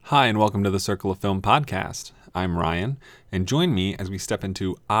Hi, and welcome to the Circle of Film podcast. I'm Ryan, and join me as we step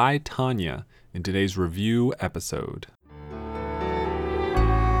into I, Tonya in today's review episode.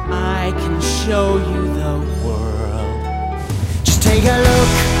 I can show you the world. Just take a look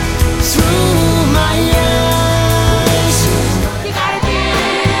through my eyes. You gotta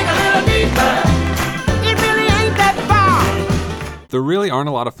dig a little deeper. It really ain't that far. There really aren't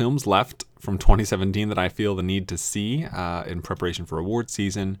a lot of films left from 2017 that I feel the need to see in preparation for award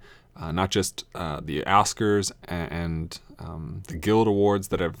season. Not just the Oscars and the Guild Awards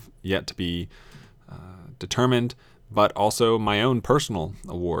that have yet to be determined, but also my own personal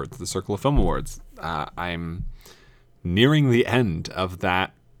awards, the Circle of Film Awards. I'm nearing the end of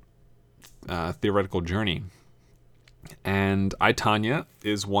that theoretical journey. And I, Tonya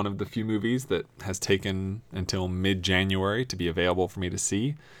is one of the few movies that has taken until mid-January to be available for me to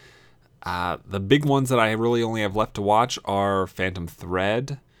see. The big ones that I really only have left to watch are Phantom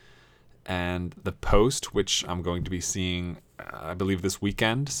Thread and The Post, which I'm going to be seeing, I believe, this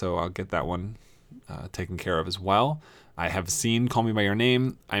weekend, so I'll get that one taken care of as well. I have seen Call Me By Your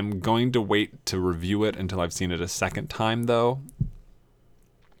Name. I'm going to wait to review it until I've seen it a second time, though.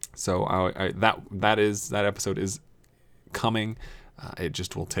 So that episode is coming. It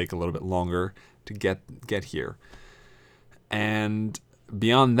just will take a little bit longer to get here. And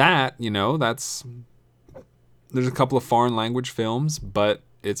beyond that, there's a couple of foreign language films, but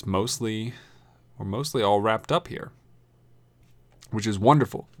we're mostly all wrapped up here, which is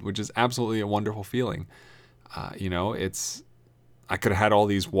wonderful, which is absolutely a wonderful feeling. I could have had all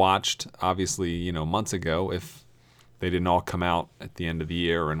these watched, obviously, months ago if they didn't all come out at the end of the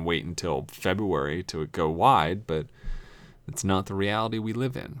year and wait until February to go wide, but it's not the reality we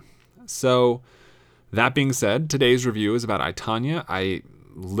live in. So that being said, today's review is about I, Tonya. I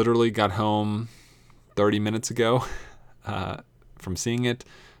literally got home 30 minutes ago from seeing it.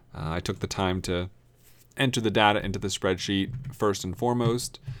 I took the time to enter the data into the spreadsheet first and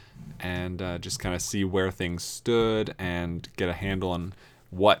foremost and just kind of see where things stood and get a handle on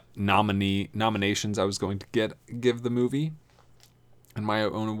what nominations I was going to give the movie and my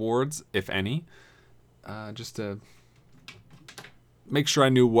own awards, if any, just to make sure I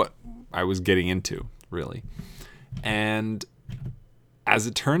knew what I was getting into, really. And as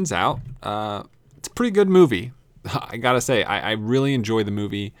it turns out, it's a pretty good movie. I gotta say, I really enjoyed the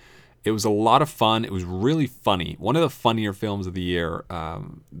movie. It was a lot of fun. It was really funny. One of the funnier films of the year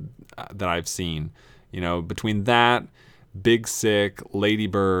that I've seen. Between that, Big Sick, Lady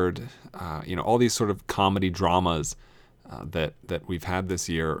Bird, all these sort of comedy dramas that we've had this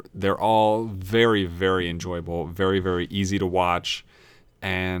year. They're all very, very enjoyable, very, very easy to watch,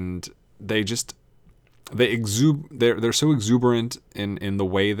 and they're so exuberant in the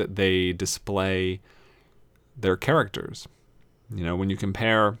way that they display their characters. When you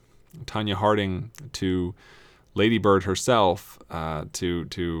compare Tonya Harding to Lady Bird herself,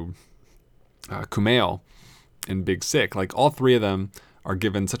 to Kumail in Big Sick, like all three of them are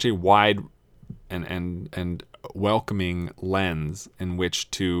given such a wide and welcoming lens in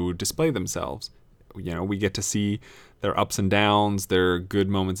which to display themselves. We get to see their ups and downs, their good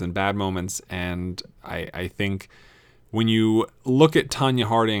moments and bad moments, and I think when you look at Tonya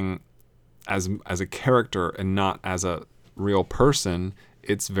Harding as a character and not as a real person,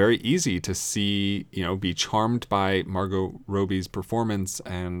 it's very easy to see, be charmed by Margot Robbie's performance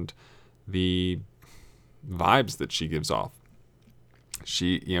and the vibes that she gives off.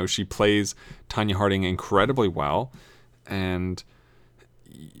 She plays Tonya Harding incredibly well, and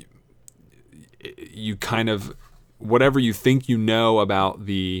you kind of, whatever you think you know about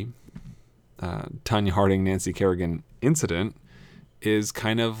the Tonya Harding, Nancy Kerrigan incident is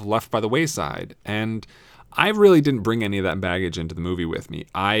kind of left by the wayside. And I really didn't bring any of that baggage into the movie with me.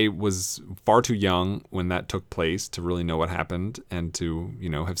 I was far too young when that took place to really know what happened and to,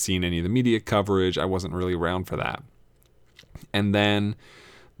 have seen any of the media coverage. I wasn't really around for that. And then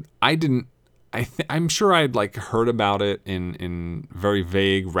I'm sure I'd heard about it in very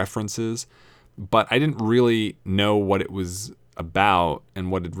vague references, but I didn't really know what it was about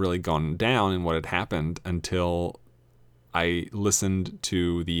and what had really gone down and what had happened until I listened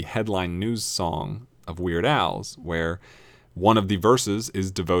to the headline news song of Weird Al's, where one of the verses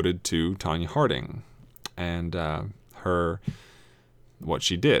is devoted to Tonya Harding and what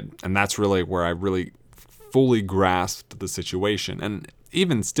she did. And that's really where I really fully grasped the situation. And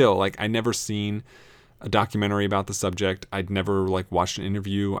even still, I never seen a documentary about the subject. I'd never watched an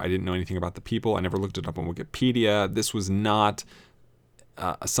interview. I didn't know anything about the people. I never looked it up on Wikipedia. This was not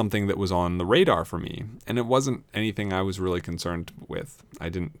something that was on the radar for me, and it wasn't anything I was really concerned with.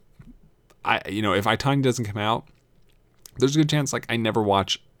 If I, Tonya doesn't come out, there's a good chance like I never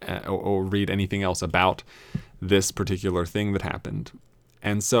watch or read anything else about this particular thing that happened.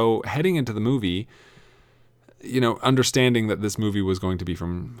 And so heading into the movie, understanding that this movie was going to be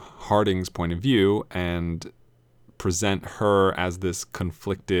from Harding's point of view and present her as this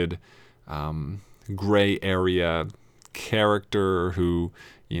conflicted, gray area character who,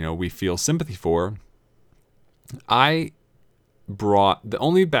 we feel sympathy for, the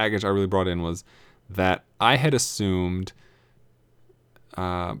only baggage I really brought in was that I had assumed,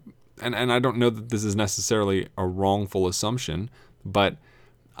 and I don't know that this is necessarily a wrongful assumption, but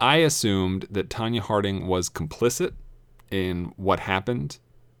I assumed that Tonya Harding was complicit in what happened,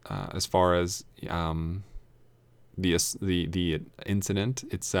 as far as the incident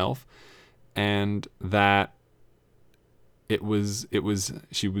itself, and that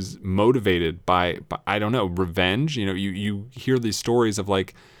she was motivated by I don't know, revenge. You hear these stories of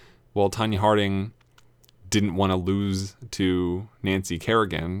like, well, Tonya Harding didn't want to lose to Nancy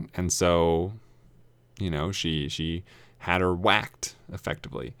Kerrigan, and so she had her whacked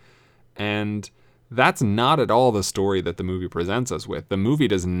effectively. And that's not at all the story that the movie presents us with. The movie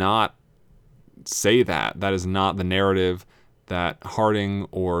does not say that. That is not the narrative that Harding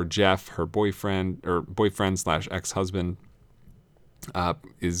or Jeff, her boyfriend slash ex-husband,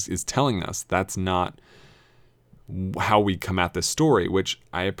 is telling us. That's not how we come at this story, which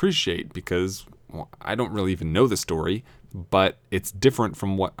I appreciate because I don't really even know the story, but it's different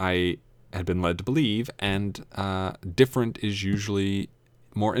from what I had been led to believe, and different is usually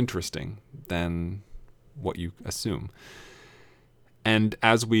more interesting than what you assume. And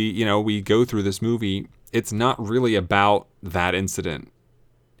as we go through this movie, it's not really about that incident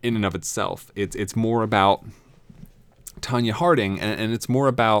in and of itself. It's more about Tonya Harding, and it's more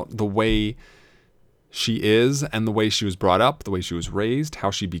about the way she is and the way she was brought up, the way she was raised,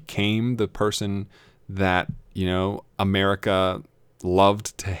 how she became the person that, America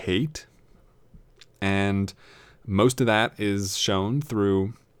loved to hate. And most of that is shown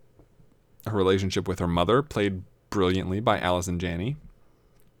through her relationship with her mother, played brilliantly by Allison Janney,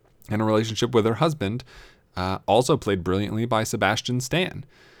 and a relationship with her husband, also played brilliantly by Sebastian Stan.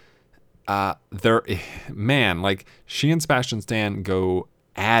 She and Sebastian Stan go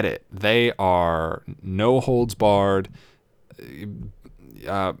at it. They are no holds barred,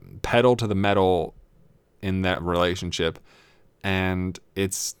 pedal to the metal in that relationship, and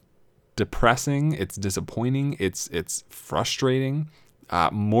it's depressing, it's disappointing, it's frustrating.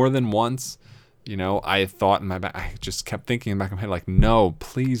 More than once, I thought in my back, I just kept thinking in the back of my head, like, no,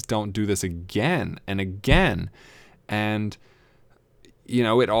 please don't do this again and again. And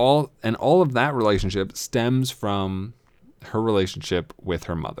all of that relationship stems from her relationship with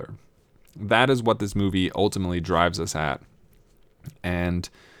her mother. That is what this movie ultimately drives us at. And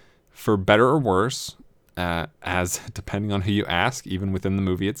for better or worse, as depending on who you ask, even within the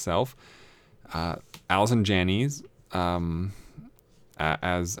movie itself, Allison Janney's as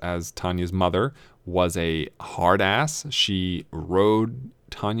Tonya's mother was a hard ass. She rode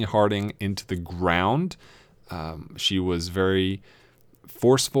Tonya Harding into the ground. She was very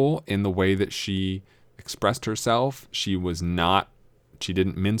forceful in the way that she expressed herself. She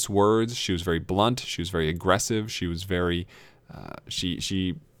didn't mince words. She was very blunt. She was very aggressive. She was very,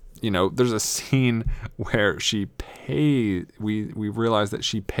 there's a scene where we realize that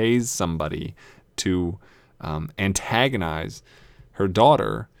she pays somebody to antagonize her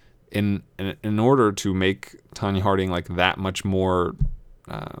daughter in order to make Tonya Harding like that much more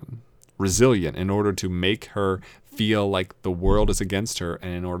resilient, in order to make her feel like the world is against her,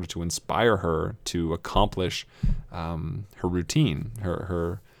 and in order to inspire her to accomplish her routine,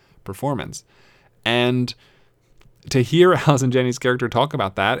 her performance. And to hear Allison Janney's character talk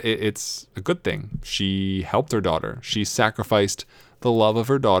about that, it's a good thing. She helped her daughter. She sacrificed the love of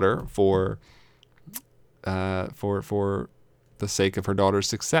her daughter for the sake of her daughter's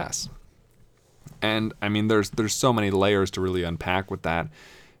success. And I mean, there's so many layers to really unpack with that.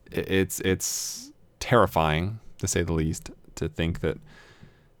 It's terrifying, to say the least, to think that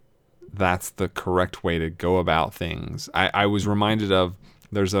that's the correct way to go about things. I was reminded of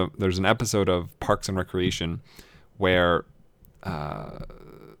there's an episode of Parks and Recreation where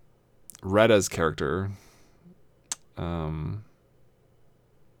Retta's character, I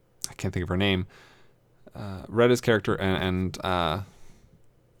can't think of her name, Retta's character and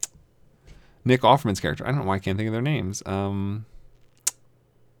Nick Offerman's character, I don't know why I can't think of their names. I'm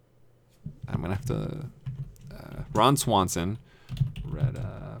going to have to... Ron Swanson,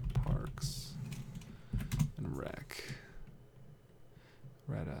 Retta, Parks, and Rec.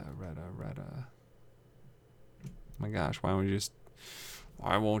 Retta. My gosh, why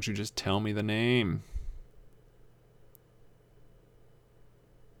won't you just tell me the name?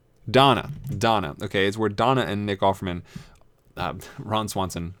 Donna. Okay, it's where Donna and Nick Offerman, Ron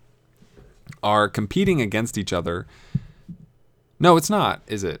Swanson, are competing against each other. No, it's not.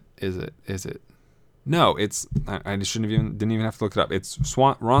 Is it? No, it's. I didn't even have to look it up. It's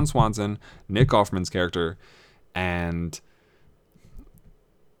Ron Swanson, Nick Offerman's character, and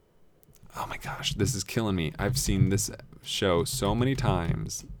oh my gosh, this is killing me. I've seen this show so many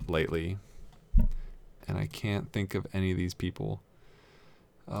times lately, and I can't think of any of these people.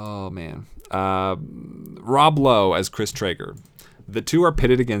 Oh man, Rob Lowe as Chris Traeger. The two are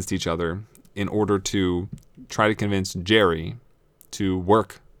pitted against each other in order to try to convince Jerry to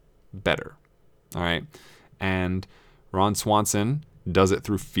work better. All right, and Ron Swanson does it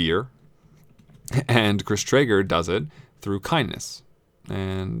through fear, and Chris Traeger does it through kindness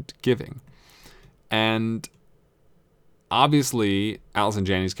and giving. And obviously, Allison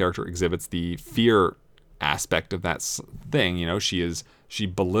Janney's character exhibits the fear aspect of that thing. You know, she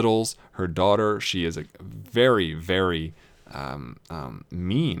belittles her daughter. She is a very, very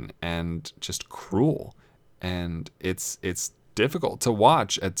mean and just cruel, and it's difficult to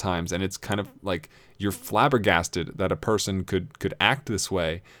watch at times. And it's kind of like you're flabbergasted that a person could act this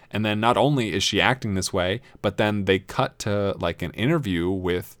way. And then not only is she acting this way, but then they cut to like an interview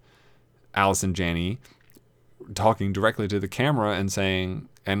with Allison Janney talking directly to the camera and saying,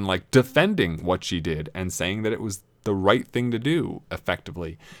 and like defending what she did and saying that it was the right thing to do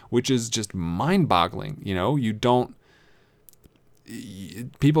effectively, which is just mind-boggling. You know,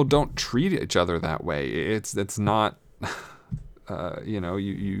 people don't treat each other that way. It's not, you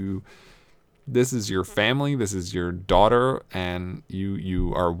know, this is your family, this is your daughter, and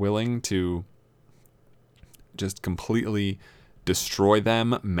you are willing to just completely destroy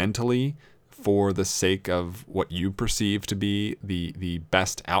them mentally for the sake of what you perceive to be the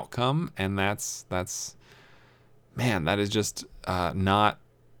best outcome. And that's man, that is just not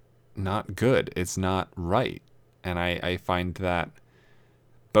good. It's not right. And I find that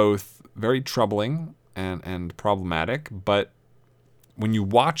both very troubling and problematic. But when you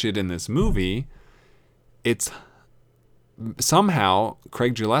watch it in this movie, it's somehow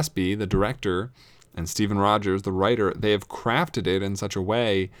Craig Gillespie, the director, and Stephen Rogers, the writer, they have crafted it in such a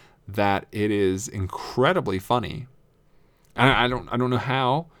way that it is incredibly funny. I don't know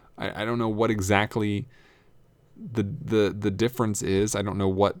how. I don't know what exactly the difference is. I don't know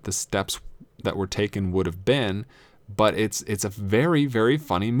what the steps that were taken would have been, but it's a very, very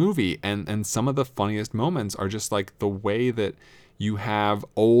funny movie. And some of the funniest moments are just like the way that you have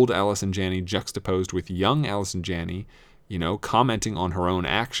old Allison Janney juxtaposed with young Allison Janney, you know, commenting on her own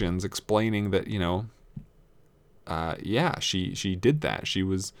actions, explaining that, you know, yeah, she did that.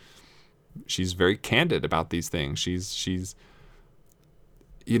 She's very candid about these things. She's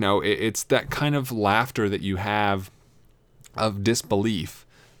you know, it's that kind of laughter that you have of disbelief,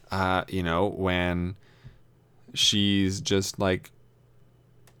 you know, when she's just like,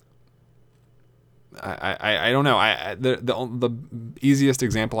 I don't know. The easiest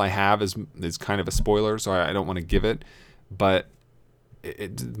example I have is kind of a spoiler, so I don't want to give it, but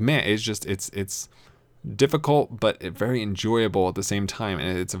man, it's difficult, but very enjoyable at the same time.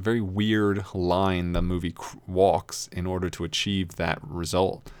 And it's a very weird line the movie walks in order to achieve that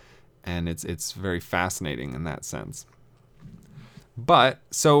result. And it's very fascinating in that sense. But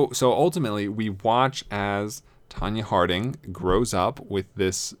so ultimately we watch as Tonya Harding grows up with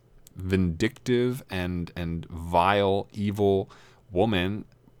this vindictive and vile, evil woman,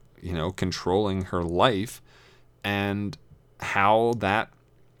 you know, controlling her life, and how that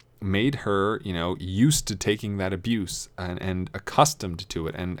made her, you know, used to taking that abuse and accustomed to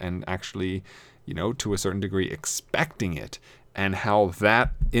it and actually, you know, to a certain degree expecting it, and how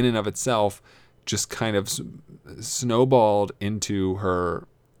that in and of itself just kind of snowballed into her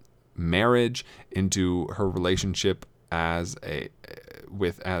marriage, into her relationship as a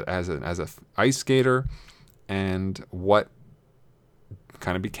ice skater, and what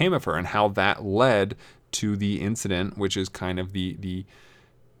kind of became of her, and how that led to the incident, which is kind of the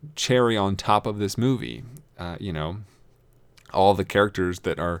cherry on top of this movie. You know, all the characters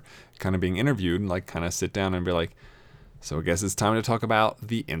that are kind of being interviewed like kind of sit down and be like, so I guess it's time to talk about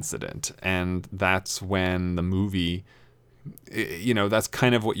the incident. And that's when the movie, you know, that's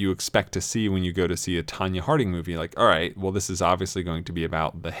kind of what you expect to see when you go to see a Tonya Harding movie. Like, all right, well, this is obviously going to be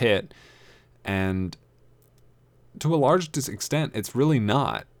about the hit, and to a large extent, it's really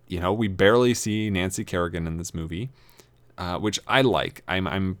not. You know, we barely see Nancy Kerrigan in this movie, which I like.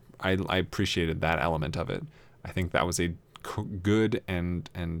 I appreciated that element of it. I think that was a good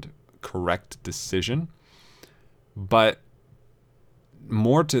and correct decision. But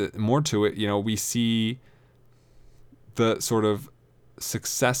more to it, you know, we see the sort of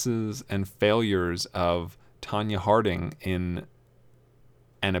successes and failures of Tonya Harding in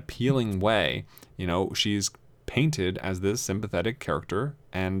an appealing way. She's painted as this sympathetic character,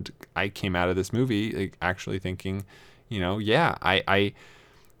 and I came out of this movie like, actually thinking, yeah, I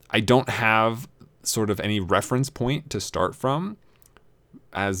don't have sort of any reference point to start from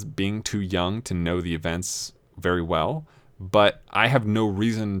as being too young to know the events very well, but I have no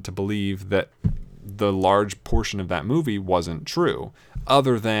reason to believe that the large portion of that movie wasn't true,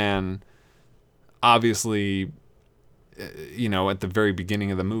 other than obviously, at the very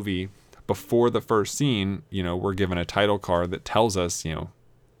beginning of the movie, before the first scene, we're given a title card that tells us,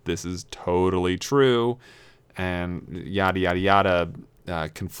 this is totally true, and yada, yada, yada,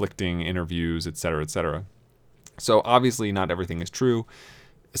 conflicting interviews, et cetera, et cetera. So obviously not everything is true,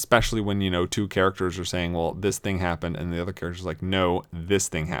 especially when, two characters are saying, well, this thing happened, and the other character's like, no, this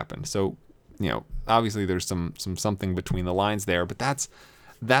thing happened. So, obviously there's something between the lines there, but that's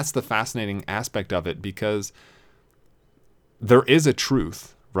the fascinating aspect of it, because there is a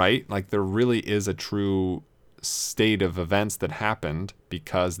truth, right? Like there really is a true state of events that happened,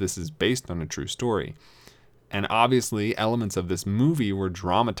 because this is based on a true story. And obviously elements of this movie were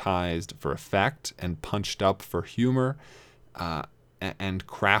dramatized for effect and punched up for humor, and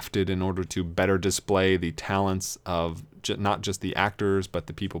crafted in order to better display the talents of not just the actors, but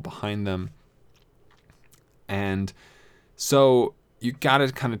the people behind them. And so you got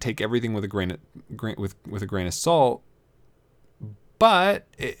to kind of take everything with a grain of salt. But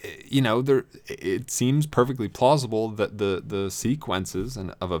it seems perfectly plausible that the sequences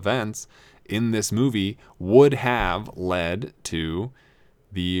of events in this movie would have led to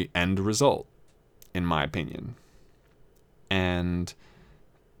the end result, in my opinion. And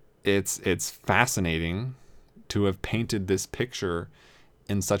it's fascinating to have painted this picture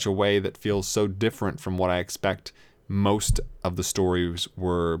in such a way that feels so different from what I expect most of the stories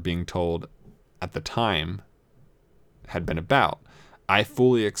were being told at the time had been about. I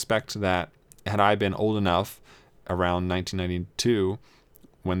fully expect that had I been old enough around 1992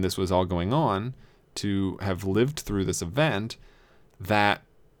 when this was all going on to have lived through this event, that,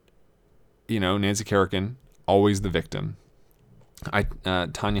 Nancy Kerrigan, always the victim.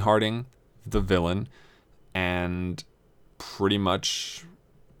 Tonya Harding, the villain, and pretty much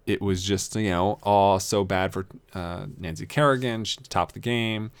it was just, so bad for Nancy Kerrigan. She topped the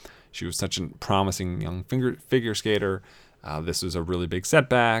game. She was such a promising young figure skater. This was a really big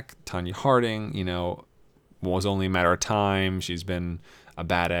setback. Tonya Harding, was only a matter of time. She's been a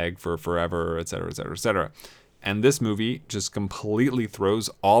bad egg for forever, et cetera, et cetera, et cetera. And this movie just completely throws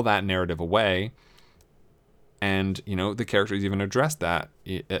all that narrative away. And, the characters even address that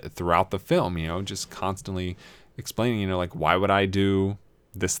throughout the film, just constantly explaining, like, why would I do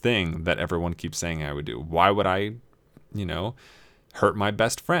this thing that everyone keeps saying I would do? Why would I, hurt my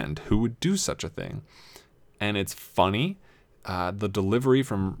best friend? Who would do such a thing? And it's funny. The delivery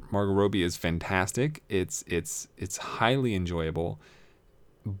from Margot Robbie is fantastic. It's highly enjoyable,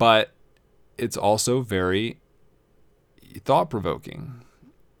 but it's also very thought-provoking,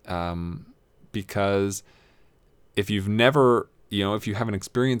 because if you've never, if you haven't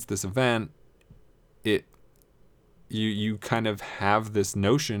experienced this event, you kind of have this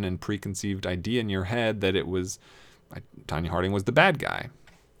notion and preconceived idea in your head that it was Tonya Harding was the bad guy,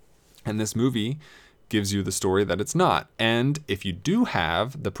 and this movie gives you the story that it's not. And if you do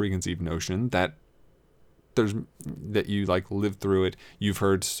have the preconceived notion that you like lived through it, you've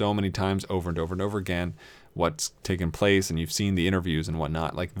heard so many times over and over and over again what's taken place, and you've seen the interviews and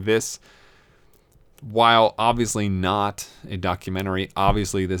whatnot, like this, while obviously not a documentary,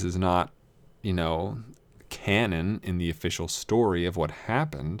 obviously this is not, canon in the official story of what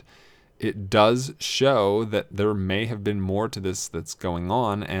happened, it does show that there may have been more to this that's going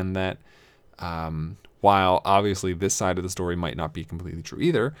on, and that while obviously this side of the story might not be completely true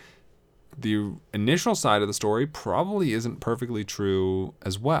either, the initial side of the story probably isn't perfectly true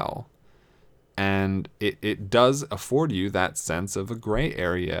as well. And it does afford you that sense of a gray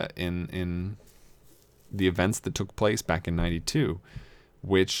area in the events that took place back in 92,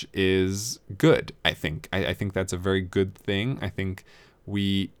 which is good, I think. I think that's a very good thing. I think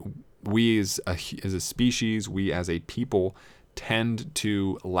we as a species, we as a people, tend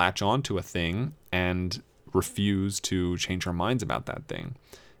to latch on to a thing and refuse to change our minds about that thing.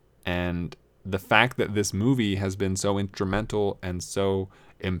 And the fact that this movie has been so instrumental and so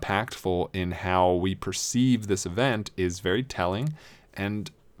impactful in how we perceive this event is very telling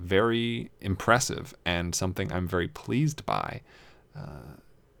and very impressive, and something I'm very pleased by,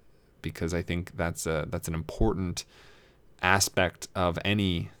 because I think that's an important aspect of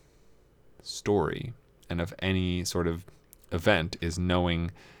any story and of any sort of event is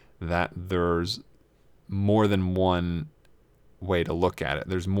knowing that there's more than one way to look at it.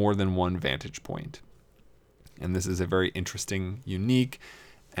 There's more than one vantage point. And this is a very interesting, unique,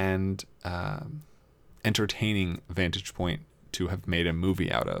 and entertaining vantage point to have made a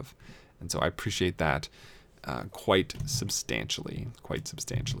movie out of. And so I appreciate that quite substantially.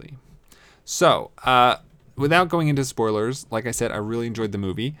 So, without going into spoilers, like I said, I really enjoyed the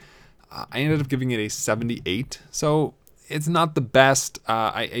movie. I ended up giving it a 78. So it's not the best.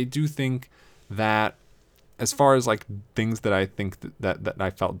 I do think that as far as like things that I think that I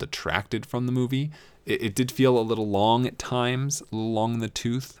felt detracted from the movie, it did feel a little long at times, a little long in the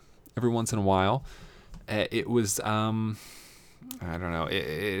tooth every once in a while. It was, I don't know,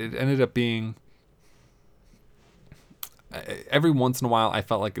 it ended up being, every once in a while I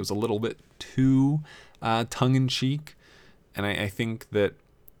felt like it was a little bit too tongue-in-cheek, and I think that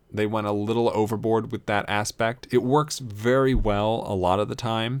they went a little overboard with that aspect. It works very well a lot of the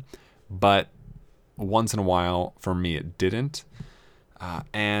time, but once in a while, for me, it didn't.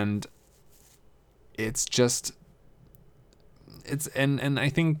 And it's just, and I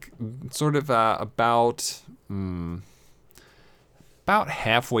think sort of about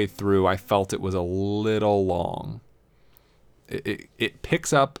halfway through, I felt it was a little long. It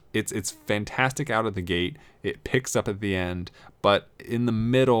picks up, it's fantastic out of the gate. It picks up at the end, but in the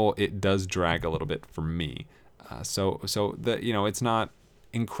middle, it does drag a little bit for me. So that, it's not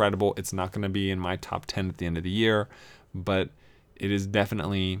incredible. It's not going to be in my top 10 at the end of the year, but it is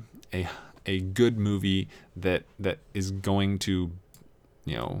definitely a good movie that is going to,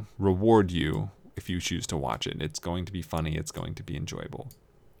 reward you if you choose to watch it. It's going to be funny. It's going to be enjoyable.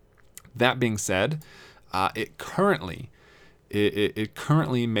 That being said, it currently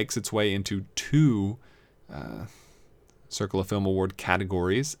makes its way into 2 Circle of Film Award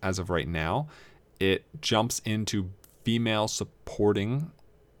categories as of right now. It jumps into female supporting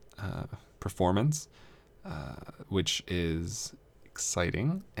performance, which is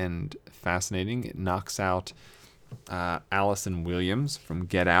exciting and fascinating. It knocks out Allison Williams from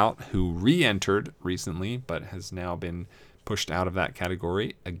Get Out, who re-entered recently but has now been pushed out of that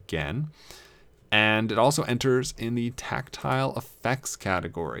category again. And it also enters in the tactile effects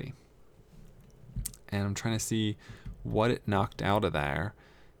category. And I'm trying to see what it knocked out of there,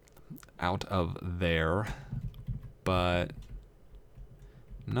 but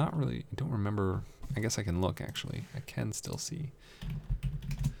not really. I don't remember. I guess I can look, actually. I can still see.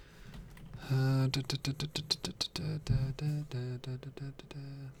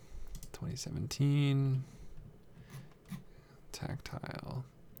 2017 tactile.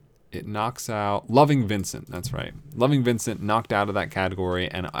 It knocks out Loving Vincent. That's right. Loving Vincent knocked out of that category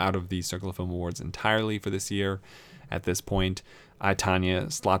and out of the Circle of Film Awards entirely for this year. At this point, Tonya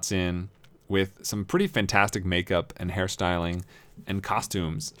slots in with some pretty fantastic makeup and hairstyling and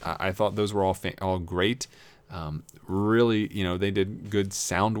costumes. I thought those were all great. Really, they did good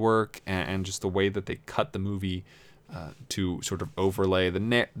sound work and just the way that they cut the movie to sort of overlay the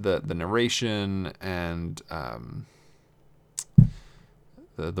narration and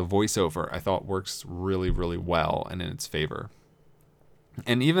the voiceover, I thought works really, really well and in its favor.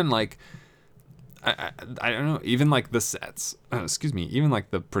 And even like, I don't know, even like the sets, even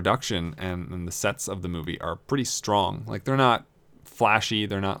like the production and the sets of the movie are pretty strong. Like, they're not flashy,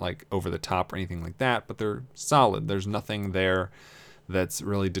 they're not like over the top or anything like that, but they're solid. There's nothing there that's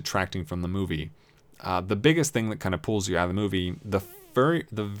really detracting from the movie. The biggest thing that kind of pulls you out of the movie, the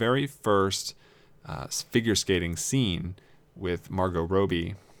very first figure skating scene with Margot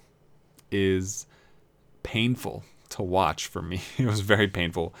Robbie is painful to watch for me. It was very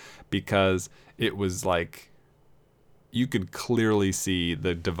painful because it was like you could clearly see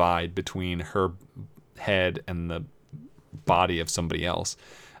the divide between her head and the body of somebody else.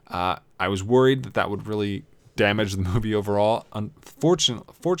 I was worried that would really damage the movie overall.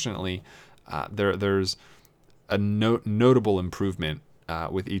 Fortunately, there's a notable improvement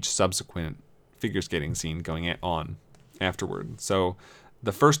with each subsequent figure skating scene going on afterward. So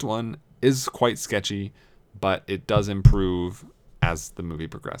the first one is quite sketchy, but it does improve as the movie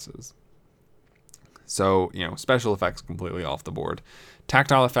progresses. So, special effects completely off the board.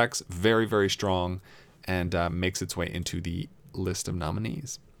 Tactile effects, very, very strong, and makes its way into the list of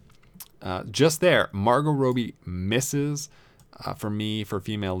nominees. Just there, Margot Robbie misses for me for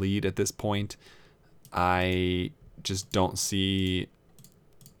female lead at this point. I just don't see...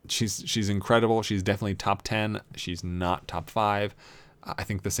 She's incredible. She's definitely top 10. She's not top 5. I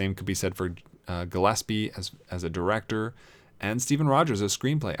think the same could be said for Gillespie as a director and Stephen Rogers as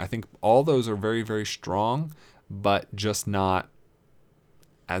screenplay. I think all those are very, very strong, but just not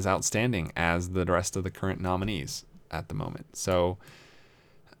as outstanding as the rest of the current nominees. at the moment. So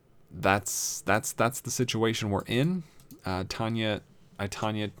that's the situation we're in. Tonya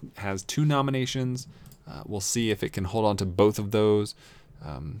has 2 nominations. We'll see if it can hold on to both of those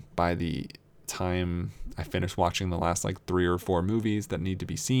by the time I finish watching the last 3 or 4 movies that need to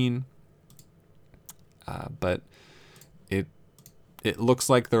be seen. But it looks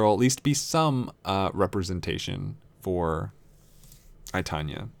like there will at least be some representation for I,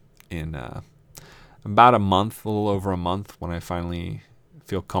 Tonya in about a month, a little over a month, when I finally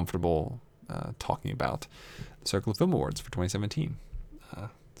feel comfortable talking about the Circle of Film Awards for 2017.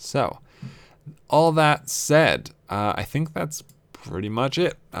 So, all that said, I think that's pretty much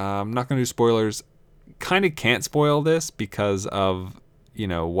it. I'm not going to do spoilers. Kind of can't spoil this because of,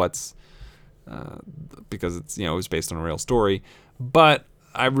 what's... because it's, it was based on a real story. But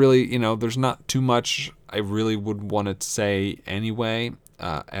I really, there's not too much I really would want to say anyway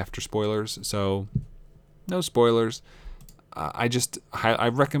after spoilers. So, no spoilers. I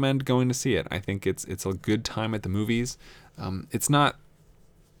recommend going to see it. I think it's a good time at the movies. It's not,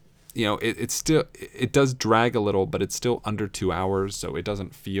 it's still, it does drag a little, but it's still under 2 hours, so it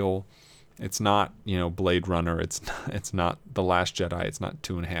doesn't feel, it's not, Blade Runner, it's not The Last Jedi, it's not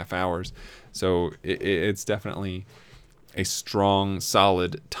 2.5 hours. So it's definitely a strong,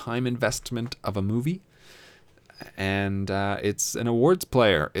 solid time investment of a movie. And it's an awards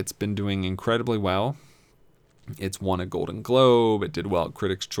player. It's been doing incredibly well. It's won a Golden Globe. It did well at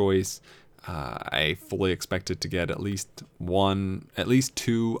Critics' Choice. I fully expect it to get at least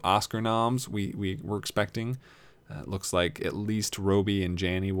 2 Oscar noms. We were expecting. It looks like at least Roby and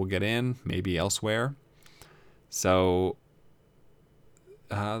Janney will get in, maybe elsewhere. So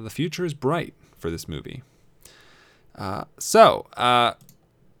the future is bright for this movie.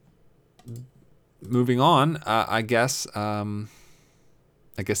 Moving on, I guess now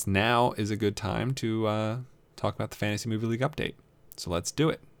is a good time to talk about the Fantasy Movie League update. So let's do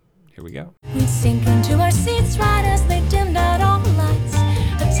it. Here we go. We sink into our seats right as they dimmed out all the lights.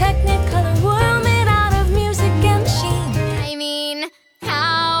 A technicolor world made out of music and sheen. I mean,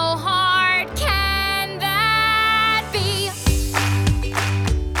 how hard can that be?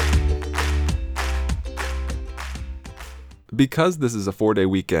 Because this is a 4-day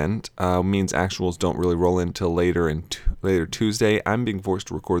weekend, means actuals don't really roll in till later Tuesday. I'm being forced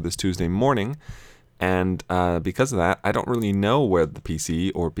to record this Tuesday morning. And because of that, I don't really know where the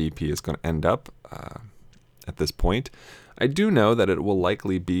PC or BP is going to end up at this point. I do know that it will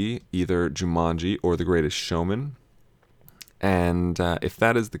likely be either Jumanji or The Greatest Showman. And if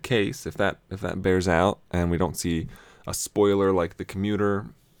that is the case, if that bears out, and we don't see a spoiler like The Commuter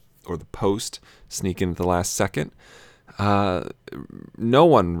or The Post sneak in at the last second, no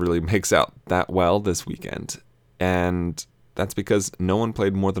one really makes out that well this weekend. And that's because no one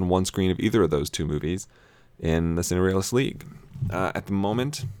played more than one screen of either of those 2 movies in the Cinerealist League. At the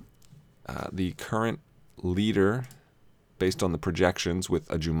moment, the current leader, based on the projections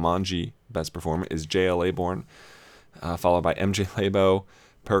with a Jumanji Best Performer, is J.L. Aborn, followed by M.J. Labo,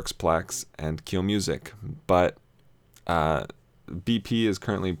 Perks Plex, and Keel Music. But BP is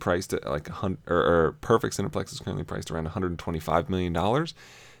currently priced at Perfect Cineplex is currently priced around $125 million.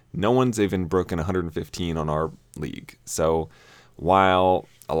 No one's even broken 115 on our league. So while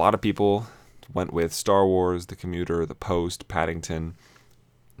a lot of people went with Star Wars, The Commuter, The Post, Paddington,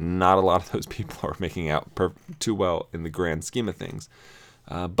 not a lot of those people are making out too well in the grand scheme of things.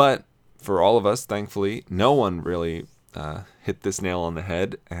 But for all of us, thankfully, no one really hit this nail on the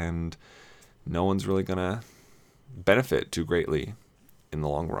head, and no one's really going to benefit too greatly in the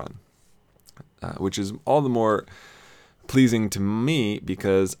long run, which is all the more pleasing to me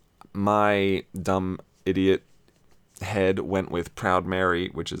because my dumb idiot head went with Proud Mary,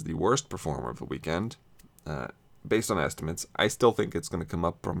 which is the worst performer of the weekend. Based on estimates, I still think it's going to come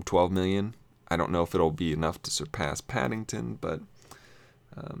up from 12 million. I don't know if it'll be enough to surpass Paddington, but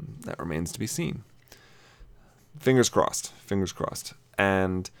that remains to be seen. Fingers crossed.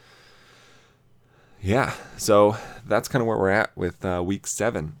 And yeah, so that's kind of where we're at with week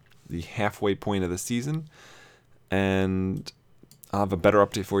 7, the halfway point of the season. And I'll have a better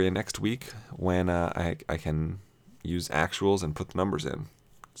update for you next week when I can use actuals and put the numbers in.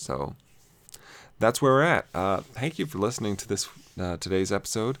 So that's where we're at. Thank you for listening to this today's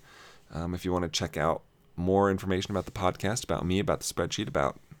episode. If you want to check out more information about the podcast, about me, about the spreadsheet,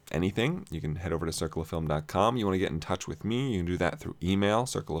 about anything, you can head over to circleoffilm.com. You want to get in touch with me, you can do that through email,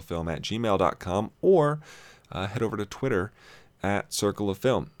 circleoffilm@gmail.com, or head over to Twitter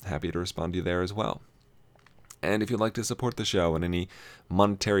 @circleoffilm. Happy to respond to you there as well. And if you'd like to support the show in any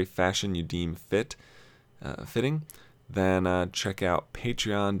monetary fashion you deem fitting, then check out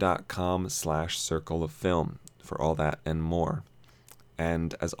patreon.com/circleoffilm. for all that and more.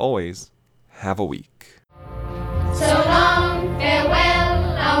 And as always, have a week. So long,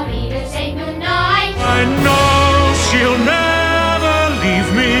 farewell, I'll read and say goodnight. I know she'll never leave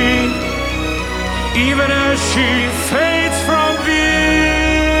me, even as she fades from view.